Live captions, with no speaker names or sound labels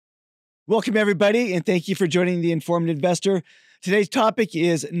Welcome, everybody, and thank you for joining the Informed Investor. Today's topic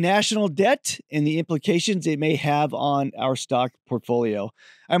is national debt and the implications it may have on our stock portfolio.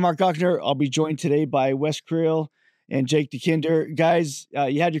 I'm Mark Gochnour. I'll be joined today by Wes Crill and Jake DeKinder. Guys,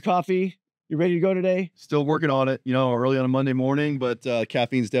 you had your coffee? You ready to go today? Still working on it, early on a Monday morning, but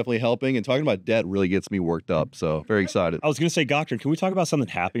caffeine's definitely helping. And talking about debt really gets me worked up. So very excited. I was going to say, Gochnour, can we talk about something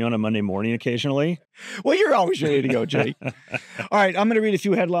happy on a Monday morning occasionally? Well, you're always ready to go, Jake. All right, I'm going to read a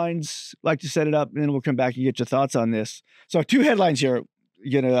few headlines, like to set it up, and then we'll come back and get your thoughts on this. So 2 headlines here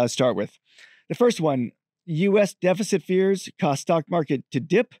you're going to start with. The first one, U.S. deficit fears cause stock market to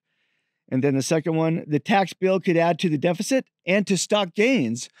dip. And then the second one, the tax bill could add to the deficit and to stock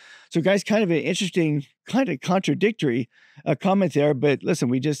gains. So guys, kind of an interesting, kind of contradictory comment there. But listen,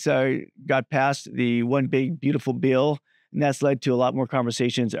 we just got past the one big, beautiful bill, and that's led to a lot more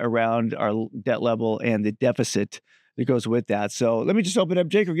conversations around our debt level and the deficit that goes with that. So let me just open up,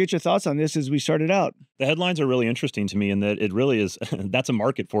 Jake, or get your thoughts on this as we started out. The headlines are really interesting to me in that it really is, that's a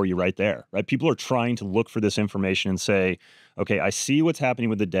market for you right there, right? People are trying to look for this information and say, okay, I see what's happening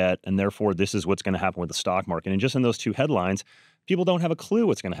with the debt, and therefore this is what's going to happen with the stock market. And just in those 2 headlines, people don't have a clue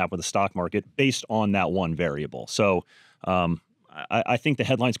what's going to happen with the stock market based on that one variable. So I think the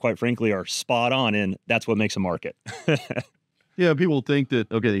headlines, quite frankly, are spot on, and that's what makes a market. Yeah, people think that,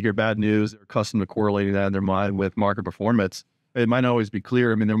 okay, they hear bad news, they're accustomed to correlating that in their mind with market performance. It might not always be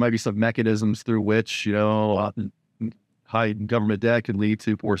clear. I mean, there might be some mechanisms through which, high government debt could lead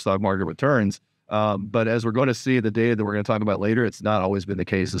to poor stock market returns. But as we're going to see the data that we're going to talk about later, it's not always been the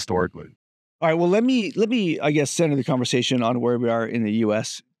case historically. All right, well, let me, I guess, center the conversation on where we are in the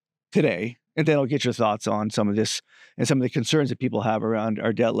U.S. today, and then I'll get your thoughts on some of this and some of the concerns that people have around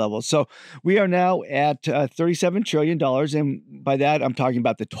our debt levels. So we are now at $37 trillion, and by that, I'm talking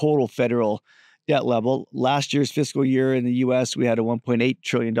about the total federal debt level. Last year's fiscal year in the U.S., we had a $1.8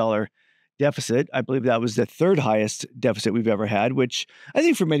 trillion deficit. I believe that was the 3rd highest deficit we've ever had, which I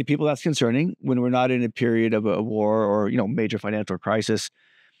think for many people that's concerning when we're not in a period of a war or, major financial crisis.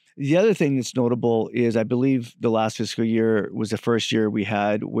 The other thing that's notable is I believe the last fiscal year was the first year we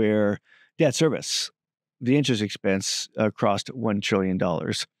had where debt service, the interest expense, crossed $1 trillion.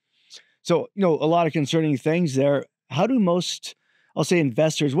 So, a lot of concerning things there. How do most, I'll say,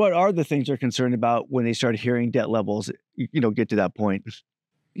 investors, what are the things they're concerned about when they start hearing debt levels, get to that point?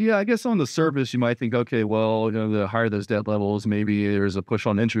 Yeah, I guess on the surface, you might think, okay, well, the higher those debt levels, maybe there's a push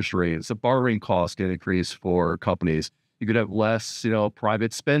on interest rates, the borrowing costs can increase for companies. You could have less,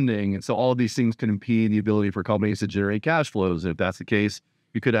 private spending. And so all of these things can impede the ability for companies to generate cash flows. And if that's the case,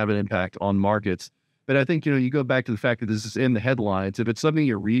 you could have an impact on markets. But I think, you go back to the fact that this is in the headlines. If it's something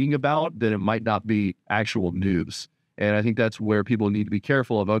you're reading about, then it might not be actual news. And I think that's where people need to be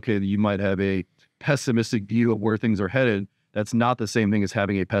careful of, okay, you might have a pessimistic view of where things are headed. That's not the same thing as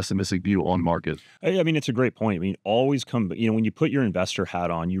having a pessimistic view on market. I mean, it's a great point. I mean, always when you put your investor hat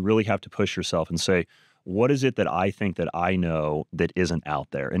on, you really have to push yourself and say, what is it that I think that I know that isn't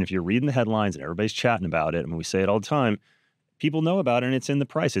out there? And if you're reading the headlines and everybody's chatting about it, and we say it all the time, people know about it and it's in the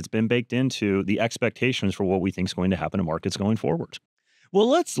price. It's been baked into the expectations for what we think is going to happen to markets going forward. Well,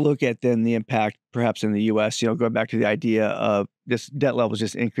 let's look at then the impact perhaps in the U.S., going back to the idea of this debt level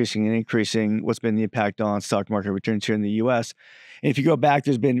just increasing and increasing. What's been the impact on stock market returns here in the U.S.? And if you go back,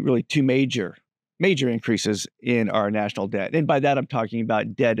 there's been really 2 major increases in our national debt. And by that, I'm talking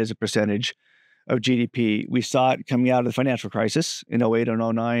about debt as a percentage of GDP. We saw it coming out of the financial crisis in 08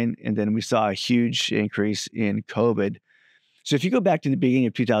 and 09, and then we saw a huge increase in COVID. So if you go back to the beginning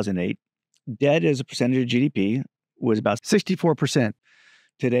of 2008, debt as a percentage of GDP was about 64%.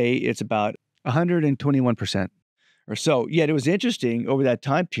 Today, it's about 121% or so. Yet it was interesting over that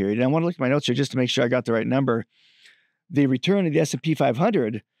time period, and I want to look at my notes here just to make sure I got the right number. The return of the S&P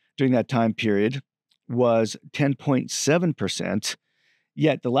 500 during that time period was 10.7%.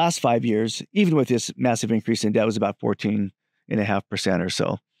 Yet the last 5 years, even with this massive increase in debt, was about 14.5% or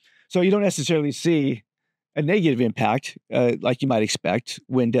so. So you don't necessarily see a negative impact like you might expect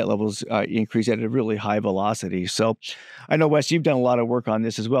when debt levels increase at a really high velocity. So I know, Wes, you've done a lot of work on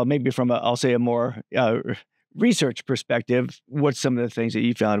this as well. Maybe from I'll say a more research perspective, what's some of the things that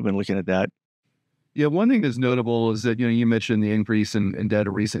you found when looking at that? Yeah, one thing that's notable is that, you mentioned the increase in debt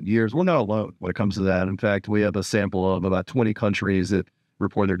in recent years. We're not alone when it comes to that. In fact, we have a sample of about 20 countries that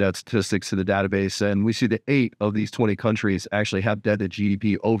report their debt statistics to the database, and we see that 8 of these 20 countries actually have debt to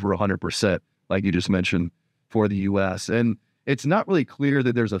GDP over 100%, like you just mentioned, for the U.S. And it's not really clear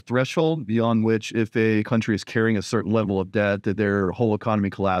that there's a threshold beyond which if a country is carrying a certain level of debt, that their whole economy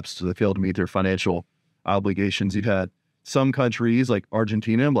collapsed, so they fail to meet their financial obligations. You've had some countries like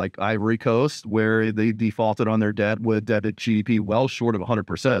Argentina, like Ivory Coast, where they defaulted on their debt with debt to GDP well short of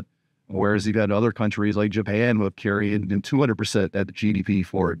 100%. Whereas you've got other countries like Japan who have carried 200% at the GDP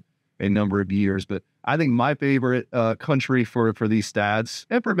for a number of years. But I think my favorite country for these stats,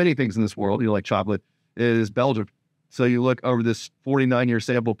 and for many things in this world, like chocolate, is Belgium. So you look over this 49-year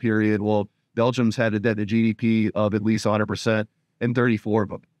sample period, well, Belgium's had a debt to GDP of at least 100% in 34 of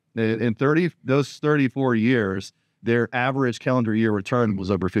them. In those 34 years, their average calendar year return was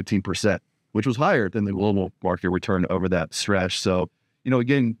over 15%, which was higher than the global market return over that stretch. So,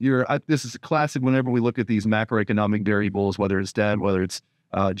 again, this is a classic whenever we look at these macroeconomic variables, whether it's debt, whether it's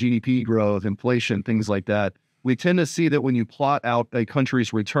GDP growth, inflation, things like that. We tend to see that when you plot out a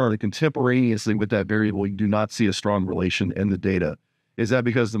country's return contemporaneously with that variable, you do not see a strong relation in the data. Is that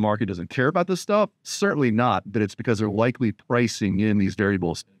because the market doesn't care about this stuff? Certainly not, but it's because they're likely pricing in these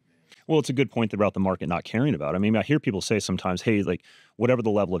variables. Well, it's a good point about the market not caring about it. I mean, I hear people say sometimes, hey, like whatever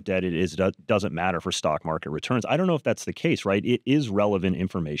the level of debt it is, doesn't matter for stock market returns. I don't know if that's the case, right? It is relevant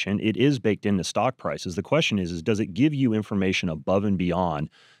information. It is baked into stock prices. The question is does it give you information above and beyond?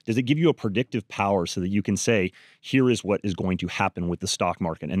 Does it give you a predictive power so that you can say, here is what is going to happen with the stock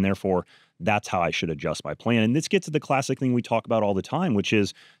market, and therefore that's how I should adjust my plan? And this gets to the classic thing we talk about all the time, which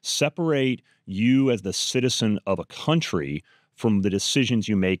is separate you as the citizen of a country from the decisions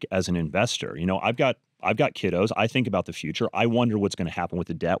you make as an investor. I've got kiddos. I think about the future. I wonder what's going to happen with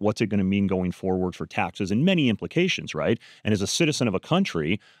the debt. What's it going to mean going forward for taxes and many implications, right? And as a citizen of a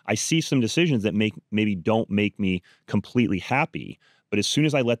country, I see some decisions that maybe don't make me completely happy. But as soon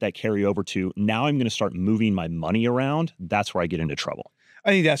as I let that carry over to now I'm going to start moving my money around, that's where I get into trouble. I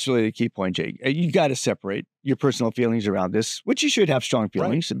think that's really the key point, Jake. You got to separate your personal feelings around this, which you should have strong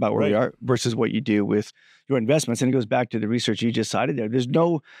feelings about where we are versus what you do with your investments. And it goes back to the research you just cited there. There's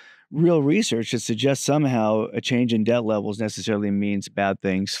no real research that suggests somehow a change in debt levels necessarily means bad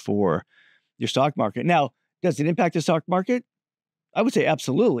things for your stock market. Now, does it impact the stock market? I would say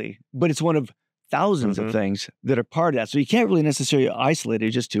absolutely, but it's one of thousands of things that are part of that. So you can't really necessarily isolate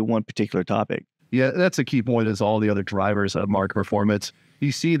it just to one particular topic. Yeah, that's a key point, is all the other drivers of market performance.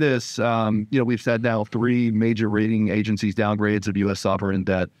 You see this, we've had now 3 major rating agencies downgrades of U.S. sovereign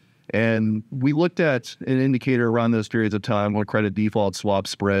debt. And we looked at an indicator around those periods of time where credit default swap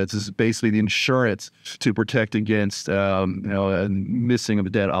spreads. This is basically the insurance to protect against, a missing of a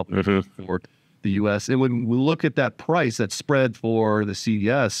debt obligation for the U.S. And when we look at that price, that spread for the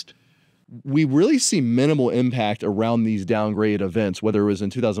CDS, we really see minimal impact around these downgrade events, whether it was in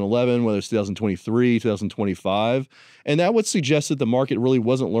 2011, whether it's 2023, 2025. And that would suggest that the market really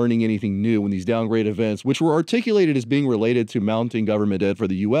wasn't learning anything new when these downgrade events, which were articulated as being related to mounting government debt for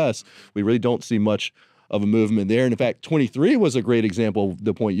the U.S., we really don't see much of a movement there. And in fact, 23 was a great example of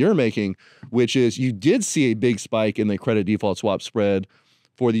the point you're making, which is you did see a big spike in the credit default swap spread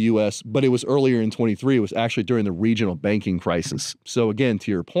for the U.S., but it was earlier in 23. It was actually during the regional banking crisis. So again, to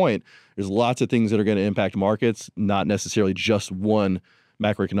your point, there's lots of things that are going to impact markets, not necessarily just one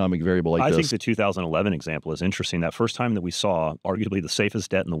macroeconomic variable like this. I think the 2011 example is interesting. That first time that we saw arguably the safest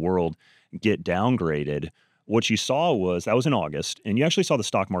debt in the world get downgraded, what you saw was, that was in August, and you actually saw the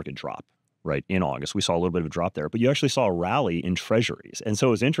stock market drop. Right, in August, we saw a little bit of a drop there, but you actually saw a rally in treasuries. And so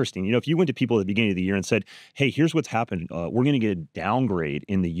it was interesting. If you went to people at the beginning of the year and said, hey, here's what's happened. We're going to get a downgrade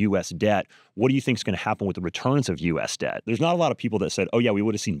in the U.S. debt. What do you think is going to happen with the returns of U.S. debt? There's not a lot of people that said, oh, yeah, we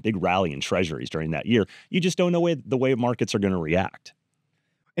would have seen big rally in treasuries during that year. You just don't know the way markets are going to react.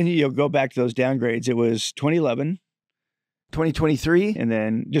 And go back to those downgrades. It was 2011, 2023, and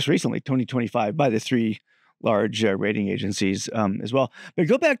then just recently, 2025 by the 3 large rating agencies as well. But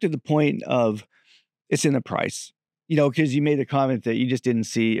go back to the point of it's in the price, because you made the comment that you just didn't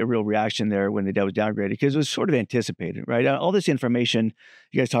see a real reaction there when the debt was downgraded because it was sort of anticipated, right? All this information,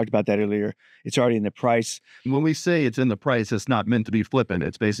 you guys talked about that earlier, it's already in the price. When we say it's in the price, it's not meant to be flippant.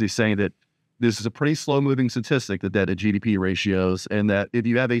 It's basically saying that this is a pretty slow-moving statistic, the debt to GDP ratios, and that if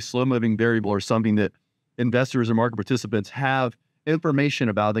you have a slow-moving variable or something that investors or market participants have information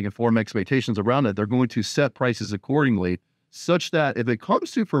about, they can form expectations around it, they're going to set prices accordingly, such that if it comes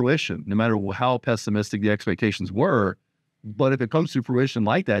to fruition, no matter how pessimistic the expectations were, but if it comes to fruition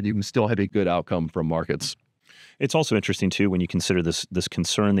like that, you can still have a good outcome from markets. It's also interesting, too, when you consider this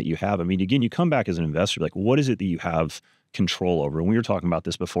concern that you have. I mean, again, you come back as an investor, like, what is it that you have control over? And we were talking about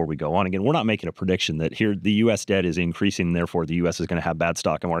this before we go on. Again, we're not making a prediction that here the U.S. debt is increasing, and therefore the U.S. is going to have bad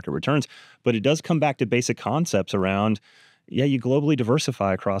stock and market returns. But it does come back to basic concepts around, yeah, you globally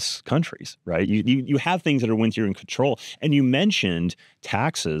diversify across countries, right? You have things that are within your control. And you mentioned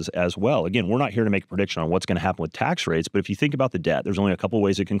taxes as well. Again, we're not here to make a prediction on what's going to happen with tax rates, but if you think about the debt, there's only a couple of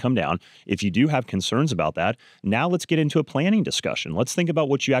ways it can come down. If you do have concerns about that, now let's get into a planning discussion. Let's think about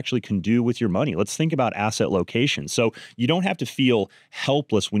what you actually can do with your money. Let's think about asset location. So you don't have to feel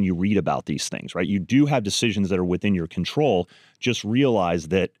helpless when you read about these things, right? You do have decisions that are within your control. Just realize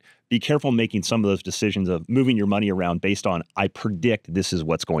that be careful making some of those decisions of moving your money around based on, I predict this is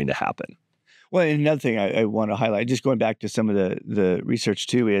what's going to happen. Well, and another thing I want to highlight, just going back to some of the research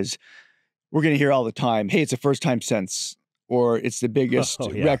too, is we're going to hear all the time, hey, it's a first time since, or it's the biggest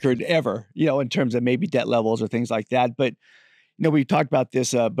record ever, in terms of maybe debt levels or things like that. But, we talked about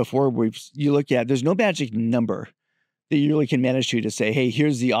this before. You look at, there's no magic number that you really can manage to say, hey,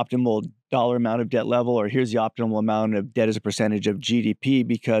 here's the optimal dollar amount of debt level, or here's the optimal amount of debt as a percentage of GDP,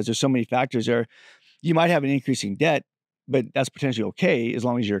 because there's so many factors there. You might have an increasing debt, but that's potentially okay as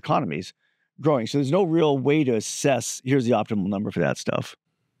long as your economy's growing. So there's no real way to assess, here's the optimal number for that stuff.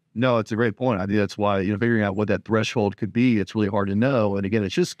 No, it's a great point. I think that's why, figuring out what that threshold could be, it's really hard to know. And again,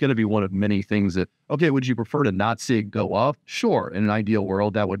 it's just going to be one of many things that, okay, would you prefer to not see it go up? Sure. In an ideal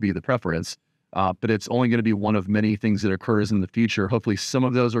world, that would be the preference. But it's only going to be one of many things that occurs in the future. Hopefully some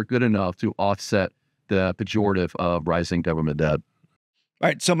of those are good enough to offset the pejorative of rising government debt. All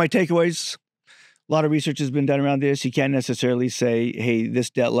right. So my takeaways, a lot of research has been done around this. You can't necessarily say, hey, this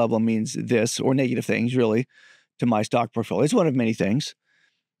debt level means this, or negative things really to my stock portfolio. It's one of many things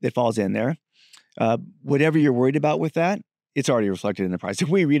that falls in there. Whatever you're worried about with that, it's already reflected in the price. If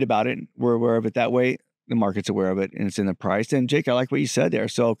we read about it, we're aware of it that way. The market's aware of it, and it's in the price. And Jake, I like what you said there.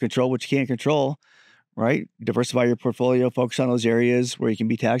 So control what you can't control, right? Diversify your portfolio, focus on those areas where you can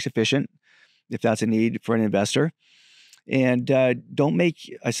be tax efficient, if that's a need for an investor. And don't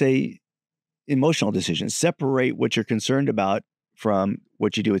make, I say, emotional decisions. Separate what you're concerned about from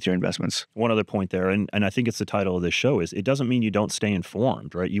what you do with your investments. One other point there, and I think it's the title of this show, is it doesn't mean you don't stay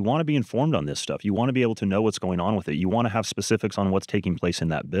informed, right? You want to be informed on this stuff. You want to be able to know what's going on with it. You want to have specifics on what's taking place in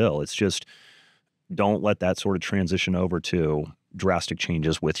that bill. It's just, don't let that sort of transition over to drastic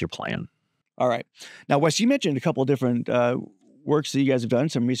changes with your plan. All right. Now, Wes, you mentioned a couple of different works that you guys have done,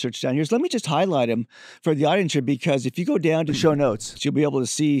 some research down here. So let me just highlight them for the audience here, because if you go down to show notes, you'll be able to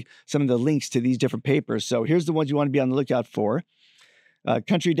see some of the links to these different papers. So here's the ones you want to be on the lookout for.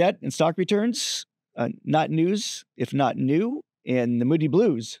 Country Debt and Stock Returns, Not News, If Not New, and the Moody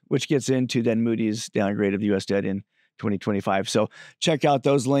Blues, which gets into then Moody's downgrade of the U.S. debt in 2025. So check out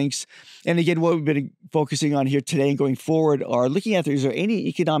those links. And again, what we've been focusing on here today and going forward are looking at, is there any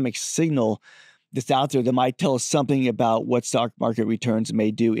economic signal that's out there that might tell us something about what stock market returns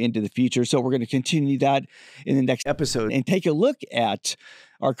may do into the future. So we're going to continue that in the next episode and take a look at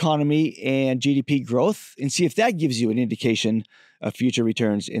our economy and GDP growth and see if that gives you an indication of future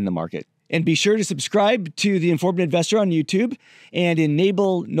returns in the market. And be sure to subscribe to The Informed Investor on YouTube and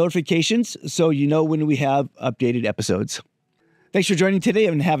enable notifications so you know when we have updated episodes. Thanks for joining today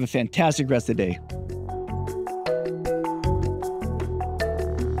and have a fantastic rest of the day.